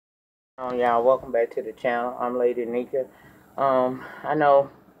Y'all, welcome back to the channel. I'm Lady Nika. I know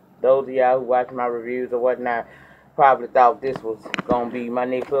those of y'all who watch my reviews or whatnot probably thought this was gonna be my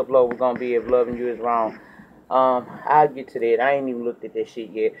next upload was gonna be If Loving You Is Wrong. I'll get to that. I ain't even looked at that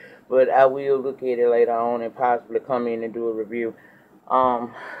shit yet, but I will look at it later on and possibly come in and do a review.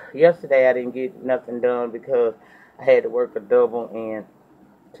 Um, Yesterday I didn't get nothing done because I had to work a double, and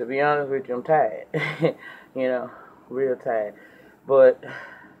to be honest with you, I'm tired. you know, real tired. But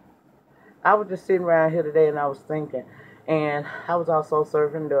I was just sitting around here today and I was thinking, and I was also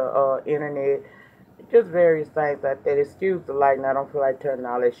surfing the internet, just various things like that. Excuse the light, and I don't feel like turning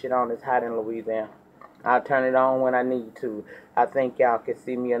all that shit on. It's hot in Louisiana. I'll turn it on when I need to. I think y'all can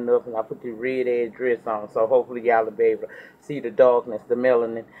see me enough, and I put the red edge dress on, so hopefully y'all will be able to see the darkness, the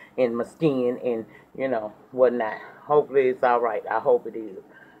melanin in my skin, and whatnot. Hopefully it's all right. I hope it is.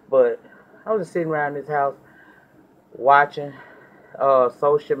 But I was just sitting around this house watching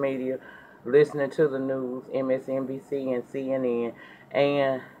social media, listening to the news, MSNBC and CNN,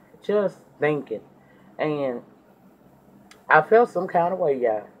 and just thinking. And I felt some kind of way,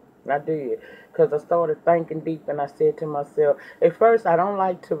 y'all. I did. Because I started thinking deep and I said to myself, at first, I don't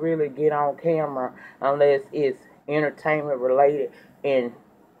like to really get on camera unless it's entertainment related and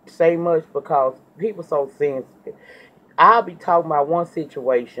say much because people so sensitive. I'll be talking about one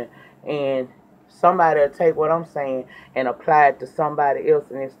situation and somebody will take what I'm saying and apply it to somebody else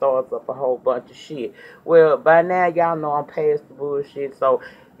and it starts up a whole bunch of shit. Well, by now y'all know I'm past the bullshit, so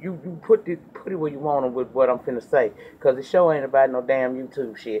you put it where you want it with what I'm finna say, cause the show ain't about no damn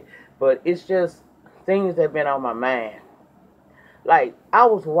YouTube shit, but it's just things that been on my mind. Like I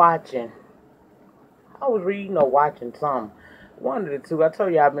was reading or watching some, one of the two. I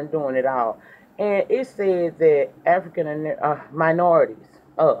told you I've been doing it all, and it said that African minorities,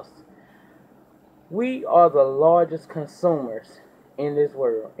 us, we are the largest consumers in this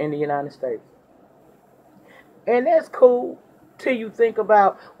world, in the United States. And that's cool till you think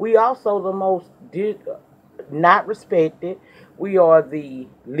about we also the most not respected. We are the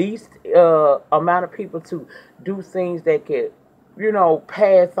least amount of people to do things that could,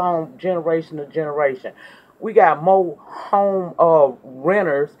 pass on generation to generation. We got more home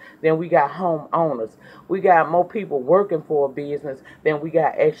renters than we got home owners. We got more people working for a business than we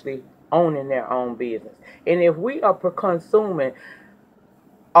got actually owning their own business. And if we are consuming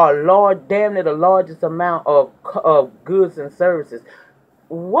damn near the largest amount of goods and services,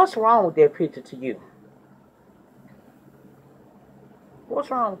 what's wrong with that picture to you? What's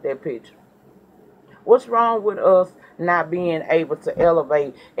wrong with that picture? What's wrong with us not being able to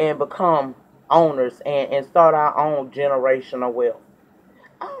elevate and become owners and start our own generational wealth?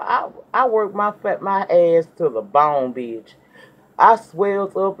 I work my ass to the bone, bitch. I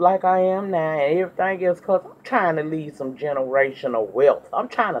swells up like I am now and everything else because I'm trying to leave some generational wealth. I'm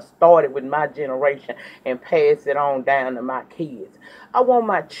trying to start it with my generation and pass it on down to my kids. I want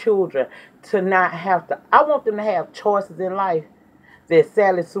my children to not have to, I want them to have choices in life that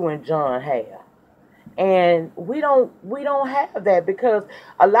Sally Sue and John have. And we don't have that because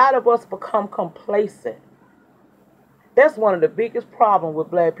a lot of us become complacent. That's one of the biggest problems with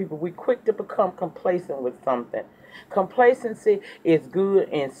black people. We quick to become complacent with something. Complacency is good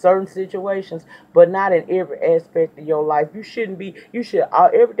in certain situations, but not in every aspect of your life. You should,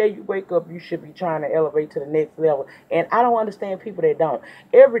 every day you wake up, you should be trying to elevate to the next level. And I don't understand people that don't.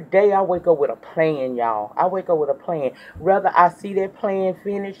 Every day I wake up with a plan, y'all. I wake up with a plan. Whether I see that plan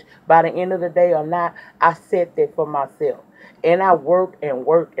finished by the end of the day or not, I set that for myself. And I work and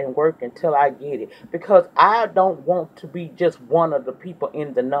work and work until I get it. Because I don't want to be just one of the people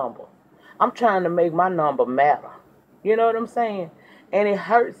in the number. I'm trying to make my number matter. You know what I'm saying? And it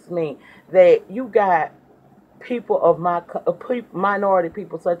hurts me that you got people of minority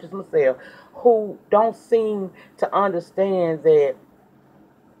people such as myself who don't seem to understand that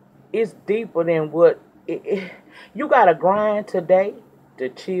it's deeper than you got to grind today to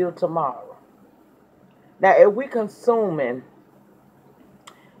chill tomorrow. Now, if we consuming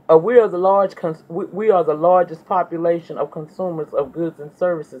we are the largest population of consumers of goods and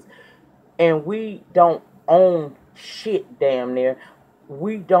services, and we don't own shit damn near.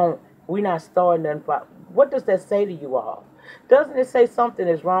 We not starting nothing. What does that say to you all? Doesn't it say something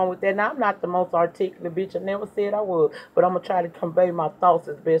is wrong with that? Now, I'm not the most articulate bitch. I never said I would, but I'm gonna try to convey my thoughts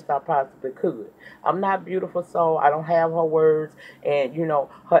as best I possibly could. I'm not beautiful soul. I don't have her words and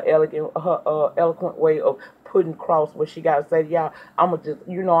her eloquent way of putting across what she gotta say to y'all. I'm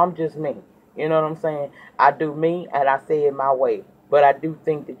just me. You know what I'm saying? I do me and I say it my way. But I do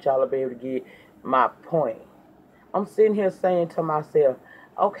think that y'all will be able to get my point. I'm sitting here saying to myself,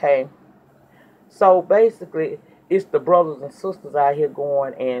 okay, so basically, It's the brothers and sisters out here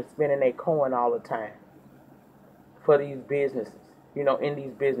going and spending their coin all the time for these businesses, in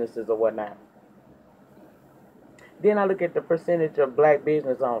these businesses or whatnot. Then I look at the percentage of black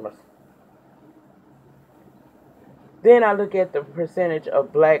business owners. Then I look at the percentage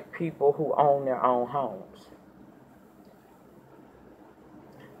of black people who own their own homes.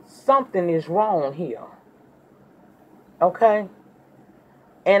 Something is wrong here. Okay?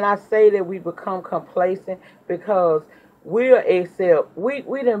 And I say that we become complacent because we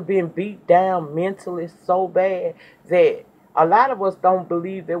done been beat down mentally so bad that a lot of us don't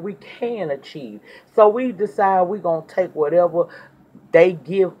believe that we can achieve. So we decide we're going to take whatever they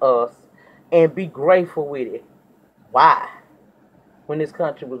give us and be grateful with it. Why? When this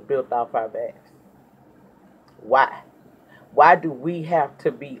country was built off our backs. Why? Why do we have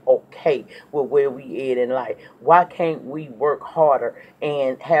to be okay with where we at in life? Why can't we work harder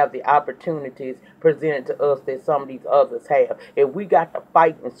and have the opportunities presented to us that some of these others have? If we got to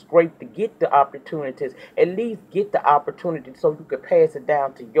fight and scrape to get the opportunities, at least get the opportunity so you can pass it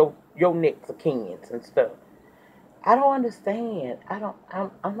down to your next of kins and stuff. I don't understand.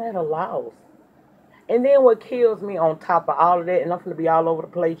 I'm at a loss. And then what kills me on top of all of that, and I'm going to be all over the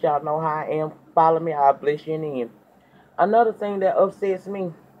place, y'all know how I am. Follow me, I'll bless you in the end. Another thing that upsets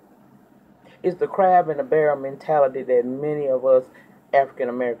me is the crab and the barrel mentality that many of us African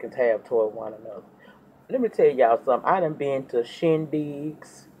Americans have toward one another. Let me tell y'all something. I done been to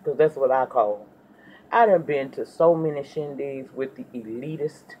shindigs, because that's what I call them. I done been to so many shindigs with the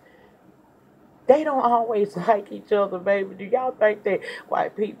elitist. They don't always like each other, baby. Do y'all think that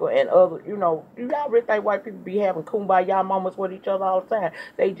white people and other, do y'all really think white people be having kumbaya moments with each other all the time?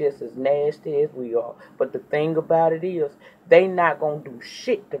 They just as nasty as we are. But the thing about it is, they not going to do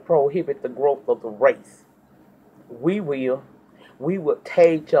shit to prohibit the growth of the race. We will. We will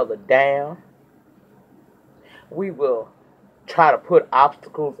tear each other down. We will try to put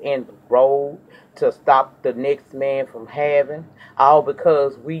obstacles in the road to stop the next man from having, all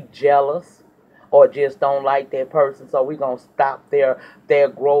because we jealous or just don't like that person, so we're going to stop their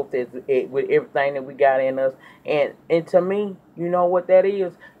growth with everything that we got in us. And to me, you know what that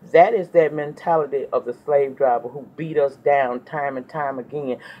is? That is that mentality of the slave driver who beat us down time and time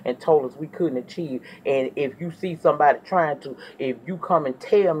again and told us we couldn't achieve. And if you see somebody trying to, if you come and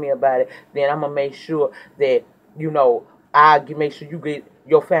tell me about it, then I'm going to make sure that, I'll make sure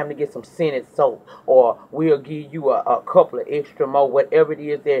your family gets some scented soap, or we'll give you a couple of extra more, whatever it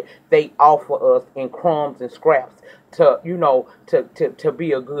is that they offer us in crumbs and scraps to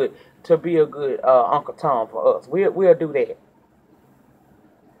be a good Uncle Tom for us. We'll do that.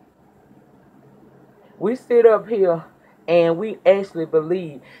 We sit up here and we actually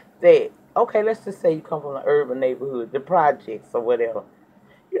believe that, okay, let's just say you come from an urban neighborhood, the projects or whatever.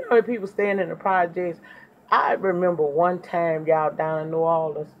 You know how many people staying in the projects? I remember one time, y'all, down in New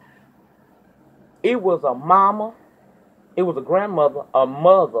Orleans, it was a mama, it was a grandmother, a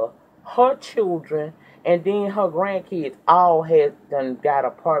mother, her children, and then her grandkids all had done got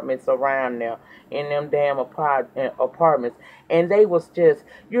apartments around there in them damn apartments. And they was just,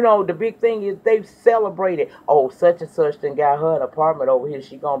 the big thing is they celebrated, oh, such and such done got her an apartment over here,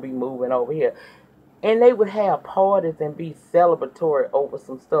 she gonna be moving over here. And they would have parties and be celebratory over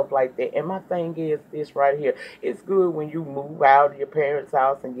some stuff like that. And my thing is this right here. It's good when you move out of your parents'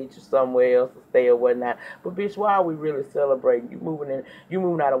 house and get you somewhere else to stay or whatnot. But bitch, why are we really celebrating? You moving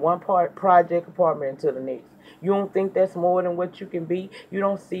out of one project apartment into the next. You don't think that's more than what you can be? You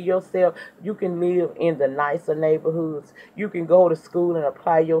don't see yourself. You can live in the nicer neighborhoods. You can go to school and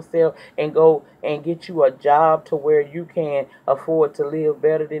apply yourself and go and get you a job to where you can afford to live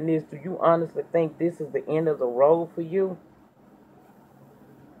better than this. Do you honestly think this is the end of the road for you?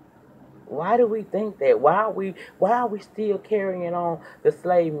 Why do we think that? Why are we still carrying on the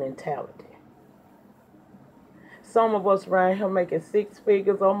slave mentality? Some of us around here making 6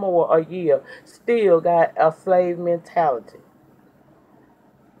 figures or more a year still got a slave mentality.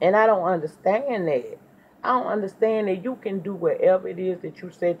 And I don't understand that. I don't understand that you can do whatever it is that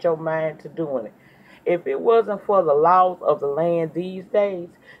you set your mind to doing it. If it wasn't for the laws of the land these days,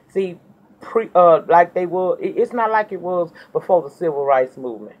 see, like they were, it's not like it was before the civil rights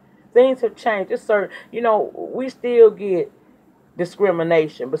movement. Things have changed. It's certain, we still get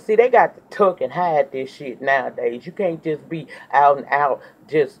discrimination, but see, they got to tuck and hide this shit nowadays. You can't just be out and out,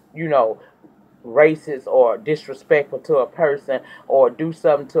 just racist or disrespectful to a person, or do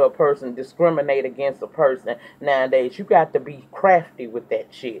something to a person, discriminate against a person. Nowadays, you got to be crafty with that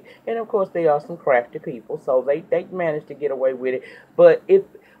shit. And of course, they are some crafty people, so they manage to get away with it. But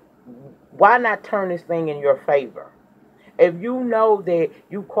why not turn this thing in your favor? If you know that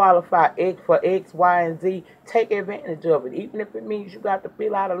you qualify X for X, Y, and Z, take advantage of it. Even if it means you got to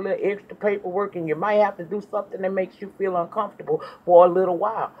fill out a little extra paperwork and you might have to do something that makes you feel uncomfortable for a little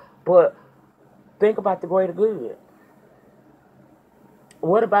while. But think about the greater good.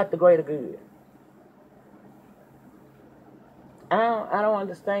 What about the greater good? I don't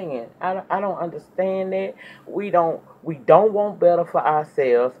understand. I don't understand that. We don't want better for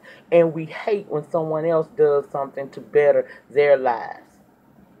ourselves, and we hate when someone else does something to better their lives.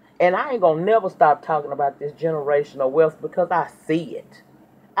 And I ain't gonna never stop talking about this generational wealth because I see it.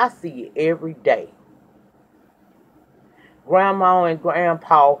 I see it every day. Grandma and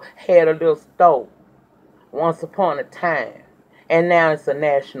grandpa had a little store once upon a time. And now it's a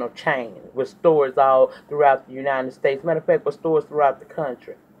national chain with stores all throughout the United States. Matter of fact, with stores throughout the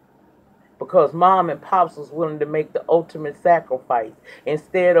country. Because mom and pops was willing to make the ultimate sacrifice.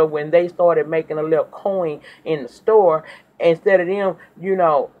 Instead of when they started making a little coin in the store, instead of them,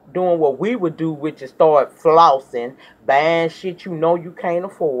 doing what we would do, which is start flossing, buying shit you can't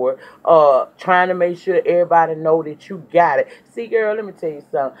afford, trying to make sure everybody know that you got it. See, girl, let me tell you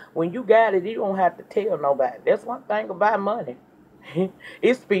something. When you got it, you don't have to tell nobody. That's one thing about money.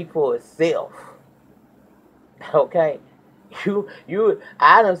 It speaks for itself. Okay?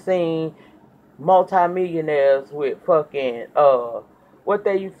 I done seen multimillionaires with fucking what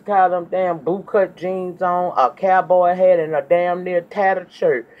they used to call them damn boot cut jeans on, a cowboy hat, and a damn near tattered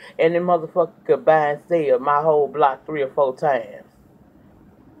shirt, and them motherfuckers could buy and sell my whole block 3 or 4 times.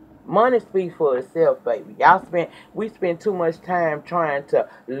 Money speaks for itself, baby. We spend too much time trying to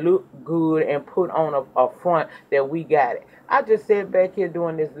look good and put on a front that we got it. I just sat back here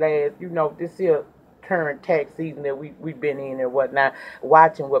doing this here current tax season that we've been in and whatnot,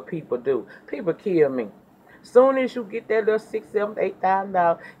 watching what people do. People kill me. Soon as you get that little $6, $7,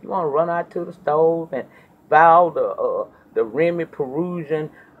 $8,000, you want to run out to the stores and buy all the Remy Perusian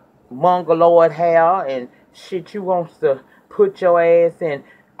mongoloid hair and shit. You wants to put your ass in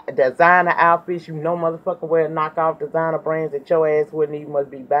designer outfits. Motherfucking wear knockoff designer brands that your ass wouldn't even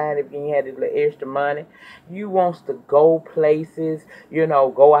must be buying if you ain't had a little extra money. You wants to go places,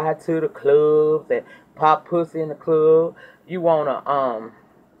 go out to the clubs and pop pussy in the club. You wanna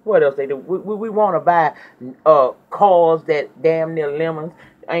what else they do? We want to buy cars that damn near lemons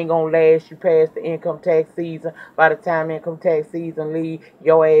ain't gonna last you past the income tax season. By the time income tax season leave,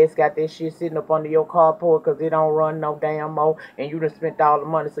 your ass got that shit sitting up under your carport because it don't run no damn more, and you done spent all the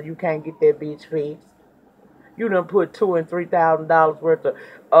money, so you can't get that bitch fixed. You done put $2,000 and $3,000 worth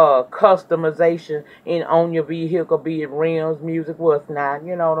of customization in on your vehicle, be it rims, music, what's not.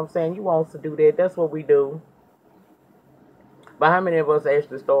 You know what I'm saying? You want to do that. That's what we do. But how many of us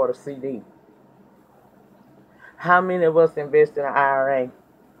actually start a CD? How many of us invest in an IRA?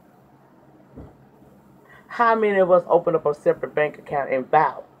 How many of us open up a separate bank account and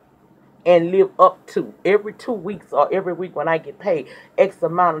vow and live up to every 2 weeks or every week when I get paid, X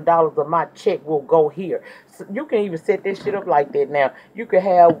amount of dollars of my check will go here. So you can even set this shit up like that now. You can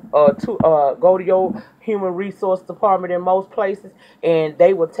have go to your human resource department in most places, and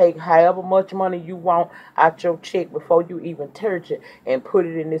they will take however much money you want out your check before you even touch it and put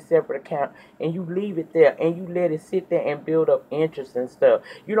it in this separate account, and you leave it there and you let it sit there and build up interest and stuff.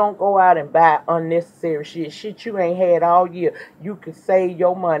 You don't go out and buy unnecessary shit you ain't had all year. You can save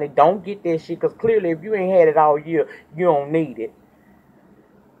your money. Don't get that shit, because clearly if you ain't had it all year, you don't need it.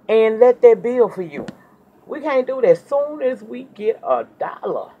 And let that build for you. We can't do that. Soon as we get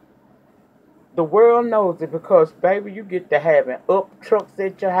 $1, the world knows it, because, baby, you get to having up trucks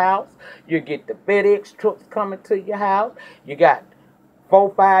at your house. You get the FedEx trucks coming to your house. You got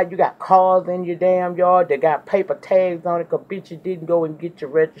 4, 5, you got cars in your damn yard that got paper tags on it because, bitch, you didn't go and get your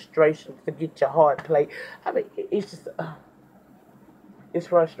registration to get your hard plate. I mean, it's just, it's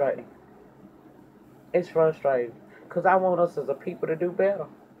frustrating. It's frustrating because I want us as a people to do better.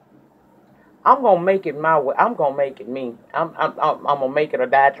 I'm gonna make it my way. I'm gonna make it me. I'm gonna make it or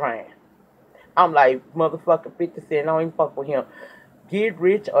die trying. I'm like motherfucking 50 Cent. I don't even fuck with him. Get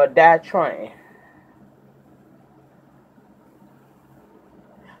rich or die trying.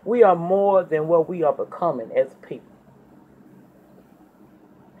 We are more than what we are becoming as people.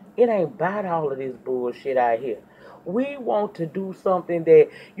 It ain't about all of this bullshit out here. We want to do something that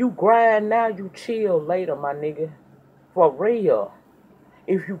you grind now, you chill later, my nigga. For real.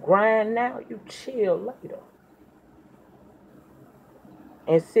 If you grind now, you chill later.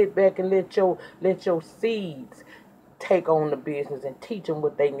 And sit back and let your seeds take on the business and teach them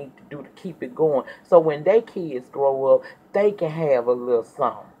what they need to do to keep it going. So when their kids grow up, they can have a little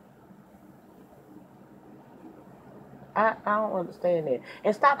something. I don't understand that.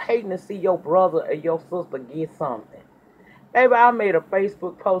 And stop hating to see your brother or your sister get something. Baby, I made a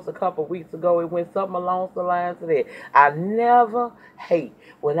Facebook post a couple weeks ago. It went something along the lines of that. I never hate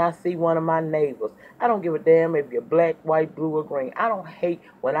when I see one of my neighbors. I don't give a damn if you're black, white, blue, or green. I don't hate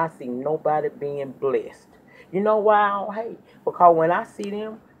when I see nobody being blessed. You know why I don't hate? Because when I see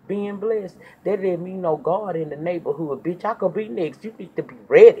them being blessed, that let me know God in the neighborhood. Bitch, I could be next. You need to be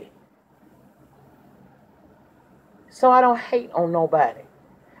ready. So I don't hate on nobody.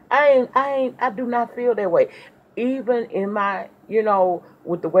 I do not feel that way. Even in my,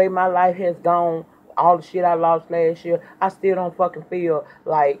 with the way my life has gone, all the shit I lost last year, I still don't fucking feel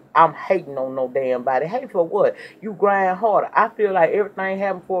like I'm hating on no damn body. Hate for what? You grind harder. I feel like everything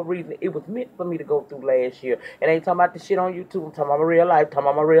happened for a reason. It was meant for me to go through last year. And I ain't talking about the shit on YouTube. I'm talking about my real life. Talking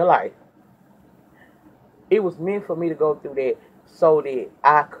about my real life. It was meant for me to go through that so that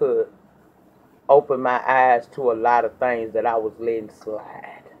I could open my eyes to a lot of things that I was letting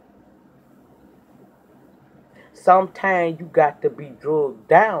slide. Sometimes you got to be drugged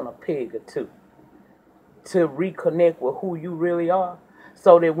down a peg or two to reconnect with who you really are.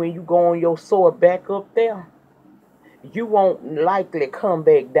 So that when you go on your soar back up there, you won't likely come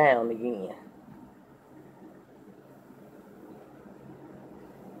back down again.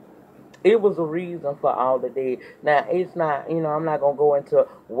 It was a reason for all of that. Now it's not, I'm not gonna go into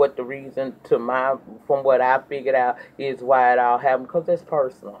what the reason from what I figured out is why it all happened, because that's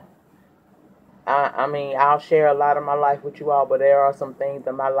personal. I mean, I'll share a lot of my life with you all, but there are some things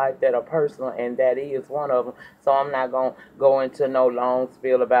in my life that are personal, and that is one of them. So I'm not going to go into no long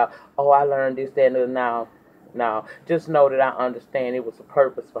spiel about, oh, I learned this, that, and now. No, just know that I understand it was a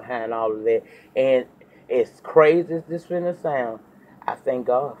purpose behind all of that. And as crazy as this finna sound, I thank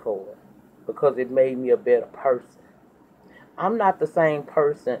God for it, because it made me a better person. I'm not the same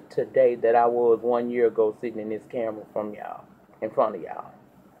person today that I was 1 year ago sitting in this camera in front of y'all.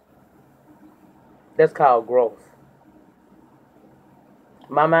 That's called growth.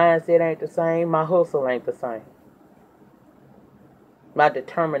 My mindset ain't the same. My hustle ain't the same. My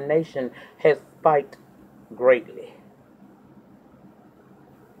determination has spiked greatly.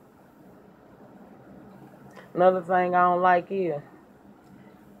 Another thing I don't like is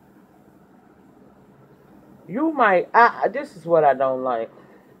this is what I don't like.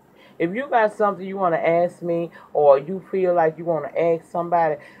 If you got something you want to ask me, or you feel like you want to ask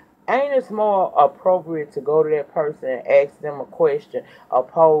somebody, ain't it more appropriate to go to that person and ask them a question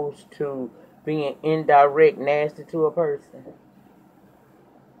opposed to being indirect nasty to a person?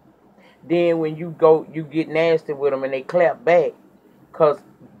 Then when you get nasty with them and they clap back, because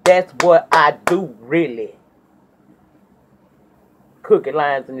that's what I do, really. Cooking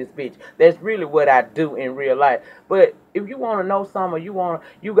lines in this bitch. That's really what I do in real life. But if you want to know something, or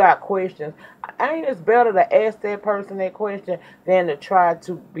you got questions, ain't it better to ask that person that question than to try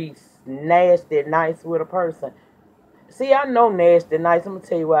to be nasty nice with a person? See, I know nasty nice. I'm gonna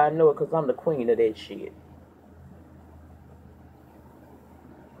tell you why I know it, because I'm the queen of that shit.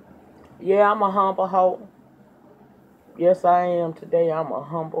 Yeah, I'm a humble hoe. Yes, I am today. I'm a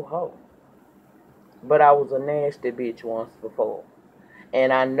humble hoe. But I was a nasty bitch once before.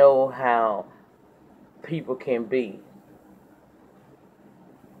 And I know how people can be.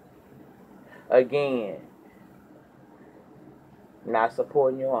 Again, not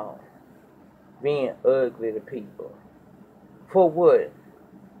supporting your own. Being ugly to people. For what?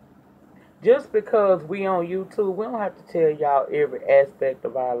 Just because we on YouTube, we don't have to tell y'all every aspect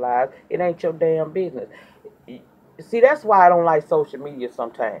of our lives. It ain't your damn business. See, that's why I don't like social media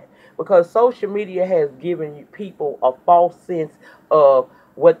sometimes. Because social media has given you people a false sense of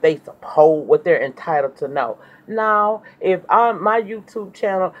what they're entitled to know. Now, if on my YouTube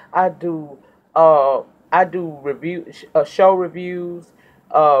channel, I do show reviews,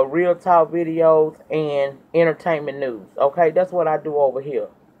 real talk videos, and entertainment news. Okay, that's what I do over here.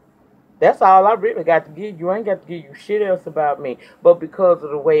 That's all I really got to give you. I ain't got to give you shit else about me. But because of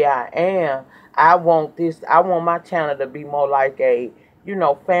the way I am, I want my channel to be more like a,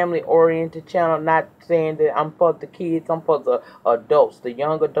 family-oriented channel. Not saying that I'm for the kids. I'm for the adults, the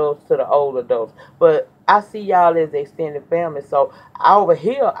young adults to the old adults. But I see y'all as extended family. So over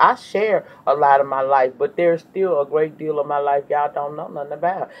here, I share a lot of my life. But there's still a great deal of my life y'all don't know nothing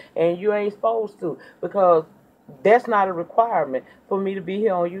about. And you ain't supposed to, because that's not a requirement for me to be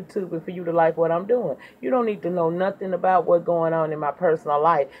here on YouTube and for you to like what I'm doing. You don't need to know nothing about what's going on in my personal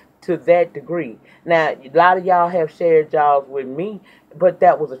life to that degree. Now, a lot of y'all have shared y'all with me, but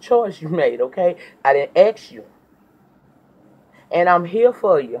that was a choice you made, okay? I didn't ask you. And I'm here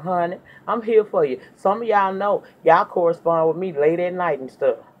for you, honey. I'm here for you. Some of y'all know, y'all correspond with me late at night and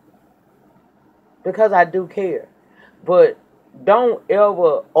stuff, because I do care. But don't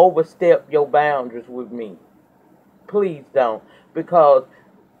ever overstep your boundaries with me. Please don't. Because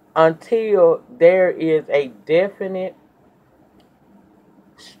until there is a definite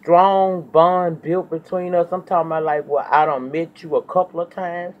strong bond built between us. I'm talking about like, well, I done met you a couple of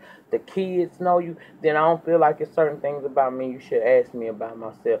times. The kids know you. Then I don't feel like it's certain things about me you should ask me about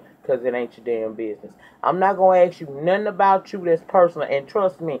myself, because it ain't your damn business. I'm not going to ask you nothing about you that's personal. And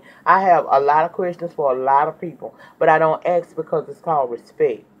trust me, I have a lot of questions for a lot of people. But I don't ask because it's called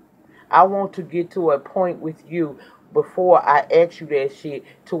respect. I want to get to a point with you before I ask you that shit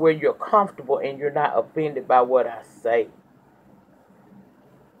to where you're comfortable and you're not offended by what I say.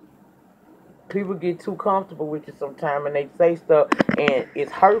 People get too comfortable with you sometimes and they say stuff and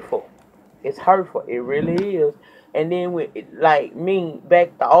it's hurtful. It's hurtful. It really is. And then with like me,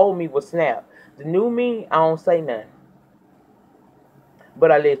 back the old me was snap. The new me, I don't say nothing.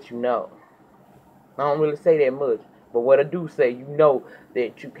 But I let you know. I don't really say that much. But what I do say, you know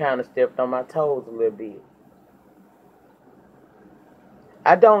that you kind of stepped on my toes a little bit.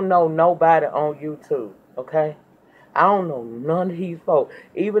 I don't know nobody on YouTube, okay? I don't know none of these folks.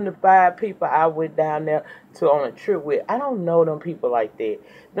 Even the 5 people I went down there to on a trip with, I don't know them people like that.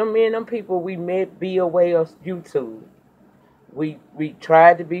 Them people we met via way of YouTube. We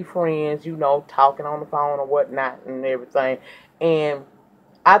tried to be friends, you know, talking on the phone or whatnot and everything. And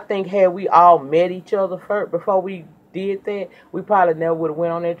I think had we all met each other first before we did that, we probably never would have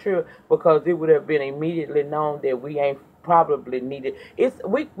went on that trip, because it would have been immediately known that we ain't probably needed. It's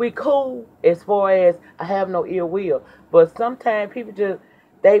we cool as far as I have no ill will, but sometimes people just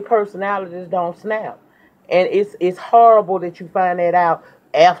they personalities don't snap, and it's horrible that you find that out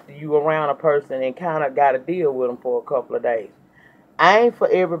after you around a person and kind of got to deal with them for a couple of days. I ain't for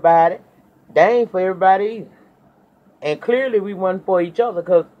everybody. They ain't for everybody either. And clearly we wasn't for each other,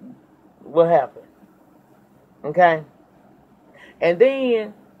 because what happened? Okay? And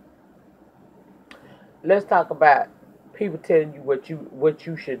then let's talk about people telling you what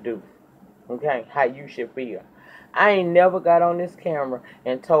you should do. Okay? How you should feel. I ain't never got on this camera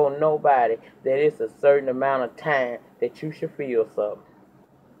and told nobody that it's a certain amount of time that you should feel something.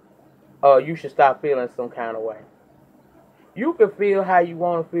 Or you should stop feeling some kind of way. You can feel how you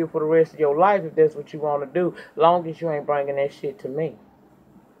want to feel for the rest of your life if that's what you want to do, long as you ain't bringing that shit to me.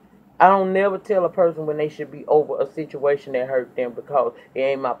 I don't never tell a person when they should be over a situation that hurt them, because it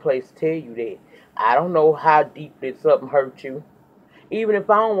ain't my place to tell you that. I don't know how deeply something hurt you. Even if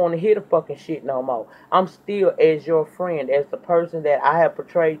I don't want to hear the fucking shit no more, I'm still, as your friend, as the person that I have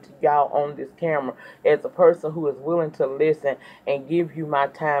portrayed to y'all on this camera, as a person who is willing to listen and give you my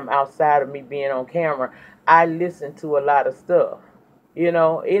time outside of me being on camera. I listen to a lot of stuff. You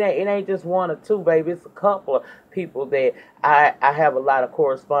know, it ain't just one or two, baby. It's a couple of people that I have a lot of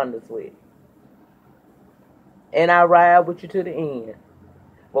correspondence with. And I ride with you to the end.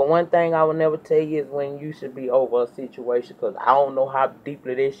 But one thing I will never tell you is when you should be over a situation, because I don't know how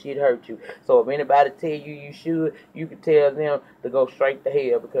deeply this shit hurt you. So if anybody tell you you should, you can tell them to go straight to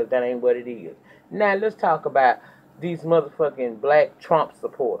hell, because that ain't what it is. Now let's talk about these motherfucking black Trump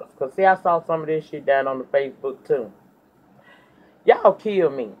supporters. Because see, I saw some of this shit down on the Facebook too. Y'all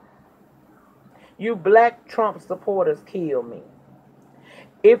kill me. You black Trump supporters kill me.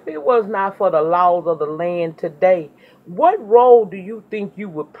 If it was not for the laws of the land today, what role do you think you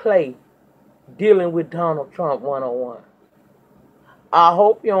would play dealing with Donald Trump one-on-one? I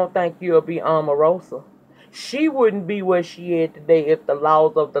hope you don't think you'll be Omarosa. She wouldn't be where she is today if the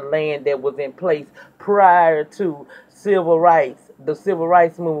laws of the land that was in place prior to civil rights, the civil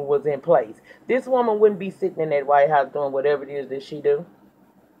rights movement was in place. This woman wouldn't be sitting in that White House doing whatever it is that she do.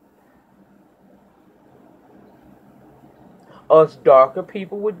 Us darker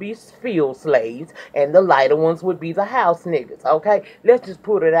people would be field slaves, and the lighter ones would be the house niggas, okay? Let's just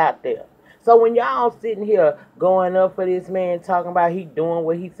put it out there. So when y'all sitting here going up for this man, talking about he doing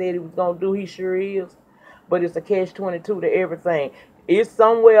what he said he was going to do, he sure is. But it's a catch-22 to everything. It's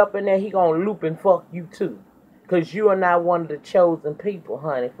somewhere up in there he going to loop and fuck you too. Because you are not one of the chosen people,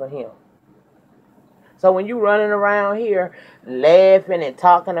 honey, for him. So when you running around here laughing and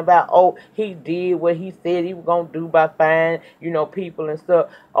talking about, oh, he did what he said he was going to do by finding, people and stuff.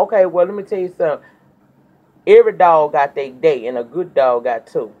 Okay, well, let me tell you something. Every dog got their day, and a good dog got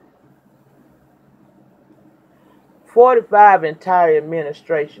two. 45 entire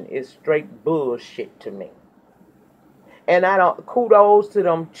administration is straight bullshit to me. And I don't, kudos to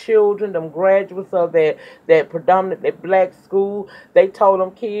them children, them graduates of that predominantly black school. They told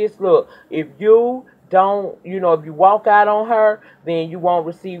them kids, look, if you don't, if you walk out on her, then you won't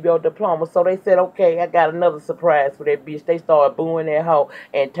receive your diploma. So they said, okay, I got another surprise for that bitch. They started booing that hoe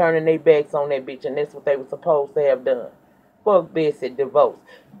and turning their backs on that bitch, and that's what they were supposed to have done. Fuck Bessie DeVos.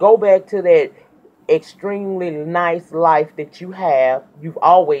 Go back to that extremely nice life that you've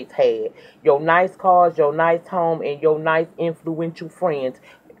always had, your nice cars, your nice home, and your nice influential friends.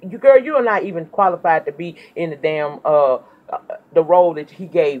 Girl, you are not even qualified to be in the damn the role that he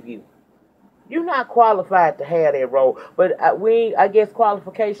gave you. You're not qualified to have that role. But I guess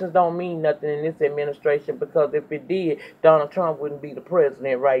qualifications don't mean nothing in this administration, because if it did, Donald Trump wouldn't be the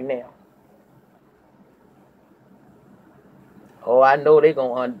president right now. Oh, I know they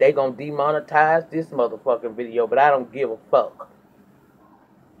gonna demonetize this motherfucking video, but I don't give a fuck.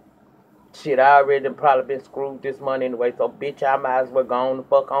 Shit, I already done probably been screwed this month anyway, so bitch, I might as well go on the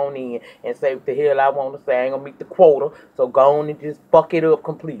fuck on in and say what the hell I want to say. I ain't gonna meet the quota, so go on and just fuck it up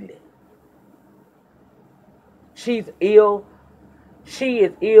completely. She's ill. She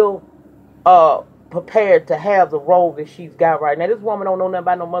is ill prepared to have the role that she's got right now. This woman don't know nothing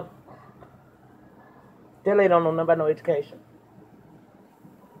about no mother. That lady don't know nothing about no education.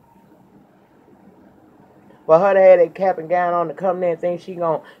 For her to have that cap and gown on to come there and think she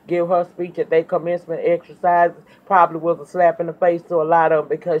gonna give her speech at their commencement exercises probably was a slap in the face to a lot of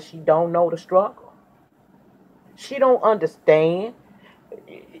them, because she don't know the struggle. She don't understand.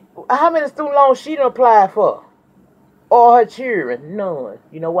 How many student loans she done applied for? Or her children? None.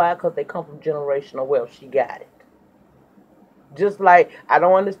 You know why? Because they come from generational wealth. She got it. Just like I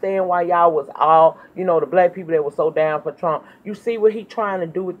don't understand why y'all was all, the black people that were so down for Trump. You see what he trying to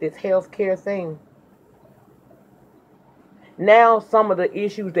do with this health care thing? Now some of the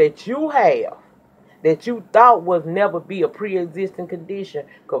issues that you have, that you thought was never be a pre-existing condition,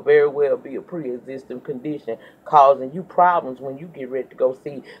 could very well be a pre-existing condition, causing you problems when you get ready to go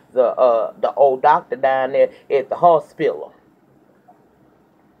see the old doctor down there at the hospital.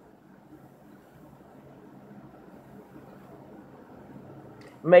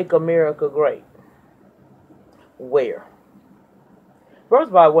 Make America great. Where? First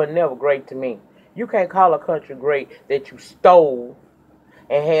of all, it wasn't never great to me. You can't call a country great that you stole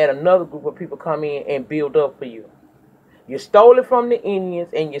and had another group of people come in and build up for you. You stole it from the Indians,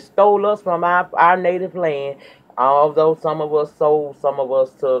 and you stole us from our native land. Although some of us sold some of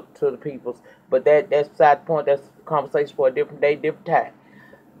us to the peoples. But that's beside the point. That's a conversation for a different day, different time.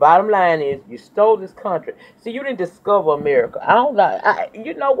 Bottom line is, you stole this country. See, you didn't discover America. I don't like.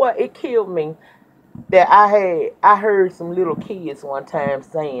 You know what? It killed me that I heard some little kids one time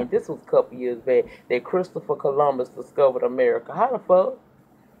saying, this was a couple years back, that Christopher Columbus discovered America. How the fuck?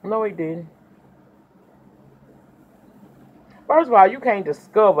 No, he didn't. First of all, you can't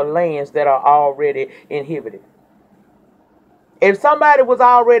discover lands that are already inhabited. If somebody was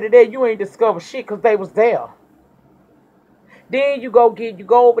already there, you ain't discovered shit because they was there. Then you go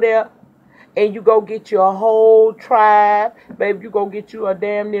over there and you go get you a whole tribe, baby. You go get you a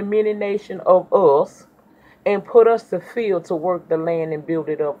damn near mini nation of us and put us to field to work the land and build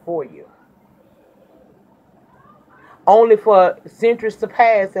it up for you. Only for centuries to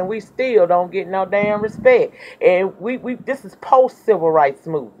pass, and we still don't get no damn respect. And we this is post civil rights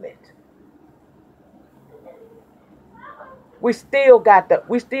movement. We still at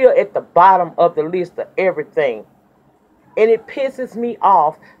the bottom of the list of everything. And it pisses me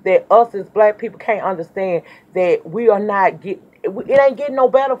off that us as black people can't understand that we are not it ain't getting no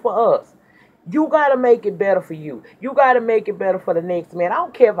better for us. You gotta make it better for you. You gotta make it better for the next man. I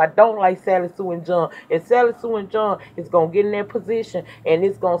don't care if I don't like Sally Sue and John. If Sally Sue and John is gonna get in that position and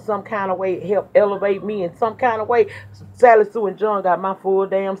it's gonna some kind of way help elevate me in some kind of way, Sally Sue and John got my full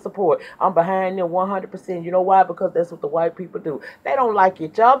damn support. I'm behind them 100%. You know why? Because that's what the white people do. They don't like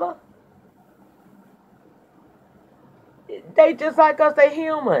each other. They just like us. They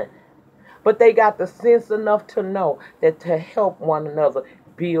human. But they got the sense enough to know that to help one another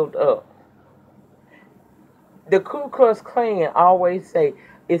build up. The Ku Klux Klan always say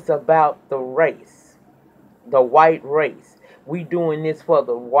it's about the race, the white race. We doing this for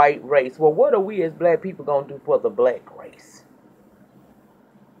the white race. Well, what are we as black people gonna do for the black race?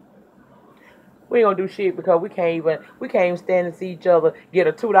 We ain't gonna do shit because we can't even stand to see each other get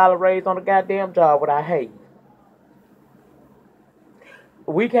a $2 raise on the goddamn job without hating.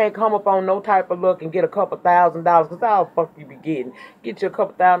 We can't come up on no type of look and get a couple $1,000, because how the fuck you be getting? Get you a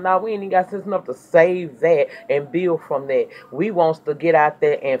couple $1,000. We ain't even got sense enough to save that and build from that. We wants to get out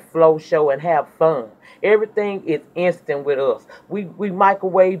there and flow show and have fun. Everything is instant with us. We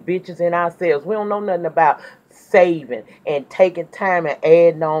microwave bitches in ourselves. We don't know nothing about saving and taking time and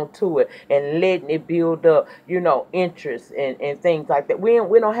adding on to it and letting it build up, interest and things like that. We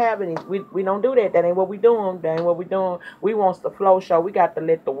don't have any. We don't do that. That ain't what we doing. That ain't what we doing. We wants the flow show. We got to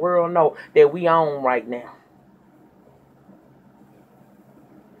let the world know that we on right now.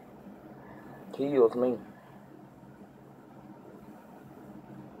 Kills me.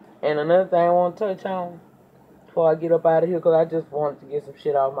 And another thing I want to touch on before I get up out of here, because I just wanted to get some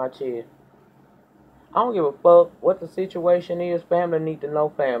shit off my chest. I don't give a fuck what the situation is. Family need to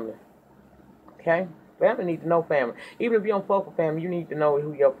know family. Okay? Family need to know family. Even if you don't fuck with family, you need to know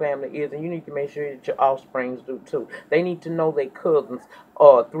who your family is, and you need to make sure that your offsprings do too. They need to know their cousins,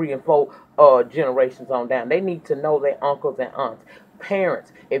 3 and 4 generations on down. They need to know their uncles and aunts.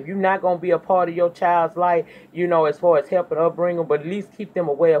 Parents, if you're not gonna be a part of your child's life, as far as helping upbringing, but at least keep them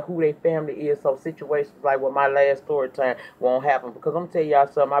aware of who their family is, so situations like what my last story time won't happen. Because I'm tell y'all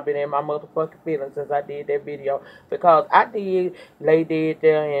something, I've been in my motherfucking feelings since I did that video, because I did lay dead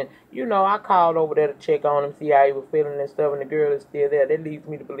there, and I called over there to check on him, see how he was feeling and stuff, and the girl is still there. That leads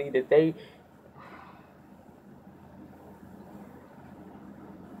me to believe that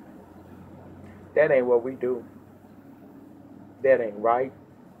that ain't what we do. That ain't right.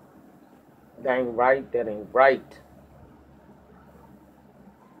 That ain't right. That ain't right.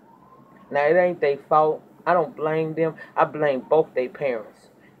 Now, it ain't their fault. I don't blame them. I blame both their parents.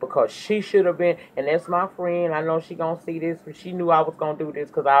 Because she should have been, and that's my friend. I know she gonna see this, but she knew I was gonna do this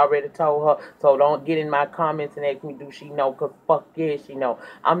because I already told her. So don't get in my comments and ask me, do she know? Because fuck yeah, she know.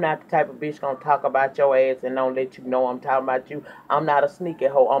 I'm not the type of bitch gonna talk about your ass and don't let you know I'm talking about you. I'm not a sneaky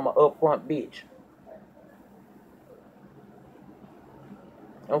hoe. I'm an upfront bitch.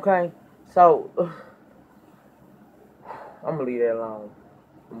 Okay? So, I'm gonna leave that alone.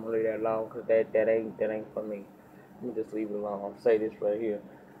 I'm gonna leave that alone because that ain't for me. Let me just leave it alone. I'll say this right here.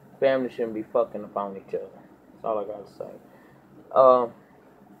 Family shouldn't be fucking upon each other. That's all I gotta say. Um,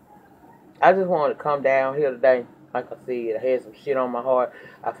 I just wanted to come down here today. Like I said, I had some shit on my heart.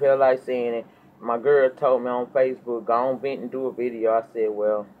 I felt like saying it. My girl told me on Facebook, go on vent and do a video. I said,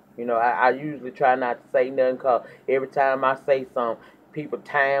 well, I usually try not to say nothing because every time I say something, people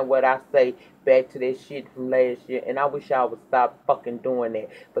tying what I say back to that shit from last year. And I wish I would stop fucking doing that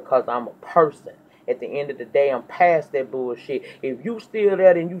because I'm a person. At the end of the day, I'm past that bullshit. If you still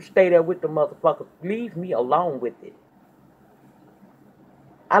there, then you stay there with the motherfuckers. Leave me alone with it.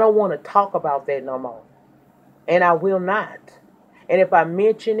 I don't want to talk about that no more. And I will not. And if I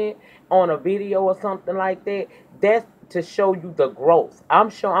mention it on a video or something like that, that's to show you the growth.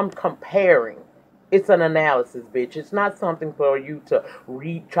 I'm comparing. It's an analysis, bitch. It's not something for you to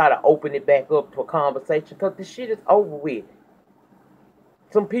try to open it back up for conversation, because the shit is over with.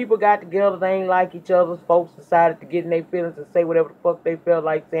 Some people got together, they ain't like each other. Folks decided to get in their feelings and say whatever the fuck they felt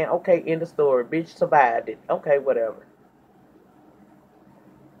like saying. Okay, end the story. Bitch survived it. Okay, whatever.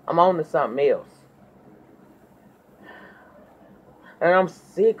 I'm on to something else. And I'm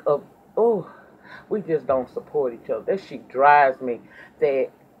sick of, we just don't support each other. That shit drives me. That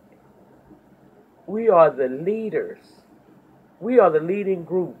we are the leaders. We are the leading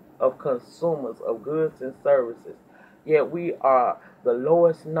group of consumers of goods and services. Yet we are the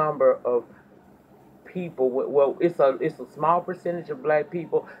lowest number of people. Well, it's a small percentage of black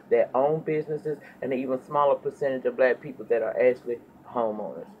people that own businesses, and an even smaller percentage of black people that are actually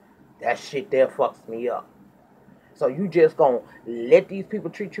homeowners. That shit there fucks me up. So you just gonna let these people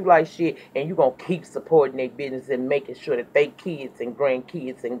treat you like shit, and you gonna keep supporting their business and making sure that they kids and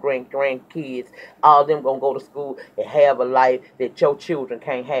grandkids and grandkids, all of them gonna go to school and have a life that your children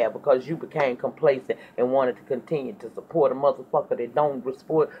can't have because you became complacent and wanted to continue to support a motherfucker that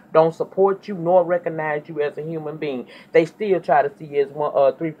don't support you nor recognize you as a human being. They still try to see you as one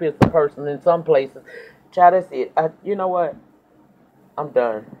 3/5 a person in some places. Try to see it. You know what? I'm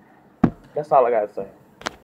done. That's all I gotta say.